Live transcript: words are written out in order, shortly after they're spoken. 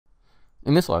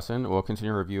In this lesson, we'll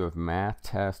continue a review of Math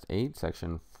Test 8,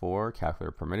 Section 4, Calculator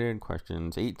Permitted,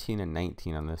 questions 18 and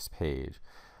 19 on this page.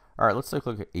 All right, let's take a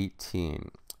look at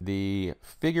 18. The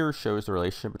figure shows the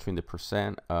relationship between the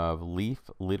percent of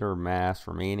leaf litter mass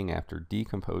remaining after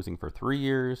decomposing for 3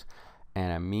 years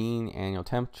and a mean annual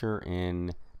temperature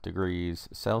in degrees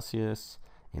Celsius.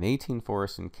 In 18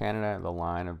 forests in Canada, the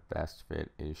line of best fit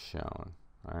is shown.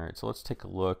 All right, so let's take a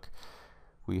look.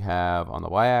 We have on the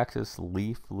y-axis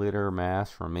leaf litter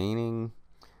mass remaining,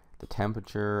 the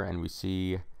temperature, and we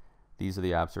see these are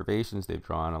the observations. They've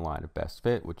drawn a line of best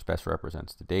fit, which best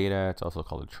represents the data. It's also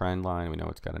called a trend line. We know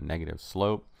it's got a negative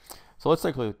slope. So let's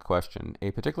take a look at the question. A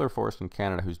particular forest in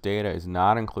Canada whose data is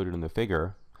not included in the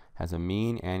figure has a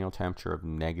mean annual temperature of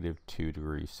 -2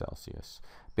 degrees Celsius.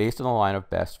 Based on the line of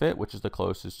best fit, which is the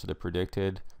closest to the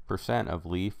predicted percent of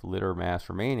leaf litter mass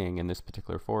remaining in this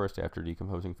particular forest after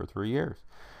decomposing for 3 years.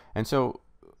 And so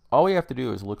all we have to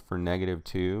do is look for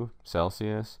 -2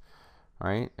 Celsius,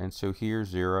 right? And so here's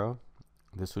 0.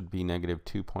 This would be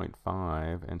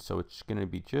 -2.5, and so it's going to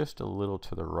be just a little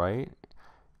to the right,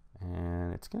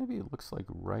 and it's going to be, it looks like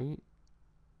right,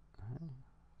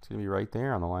 it's going to be right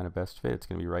there on the line of best fit. It's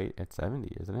going to be right at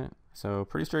 70, isn't it? So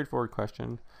pretty straightforward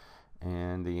question,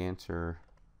 and the answer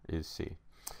is C.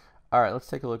 All right, let's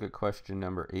take a look at question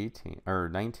number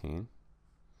 19.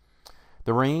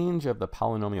 The range of the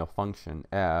polynomial function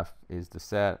f is the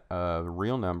set of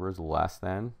real numbers less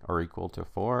than or equal to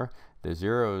 4. The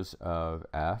zeros of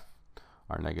f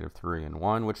are -3 and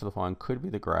 1. Which of the following could be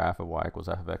the graph of y equals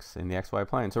f of x in the xy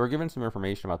plane? So we're given some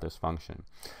information about this function.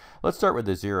 Let's start with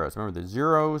the zeros. Remember, the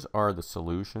zeros are the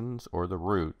solutions or the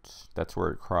roots. That's where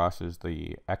it crosses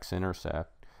the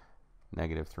x-intercept,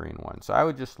 -3 and 1. So I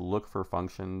would just look for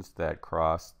functions that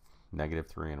cross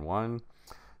 -3 and 1.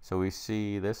 So we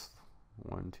see this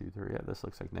 1, 2, 3. Yeah, this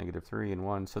looks like -3 and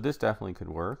 1. So this definitely could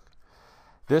work.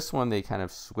 This one, they kind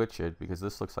of switch it because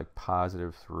this looks like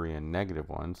 +3 and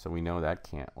 -1. So we know that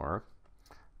can't work.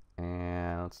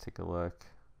 And let's take a look.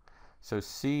 So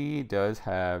C does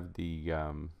have the,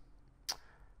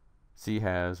 C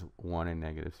has 1 and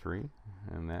 -3,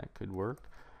 and that could work.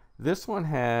 This one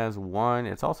has 1.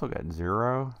 It's also got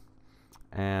 0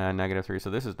 and -3. So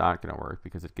this is not going to work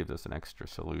because it gives us an extra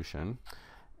solution.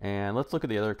 And let's look at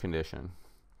the other condition.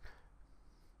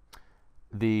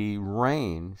 The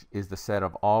range is the set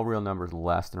of all real numbers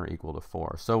less than or equal to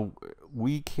 4. So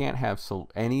we can't have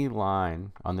any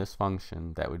line on this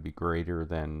function that would be greater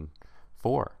than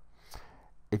 4.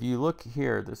 If you look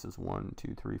here, this is 1,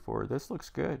 2, 3, 4. This looks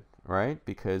good, right?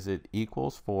 Because it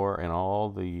equals 4 and all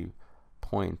the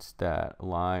points that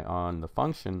lie on the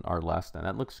function are less than.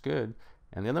 That looks good.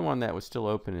 And the other one that was still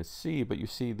open is C, but you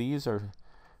see these are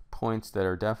points that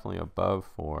are definitely above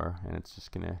 4, and it's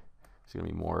just going to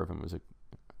be more of them as it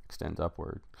extends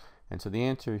upward. And so the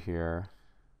answer here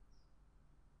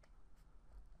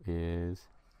is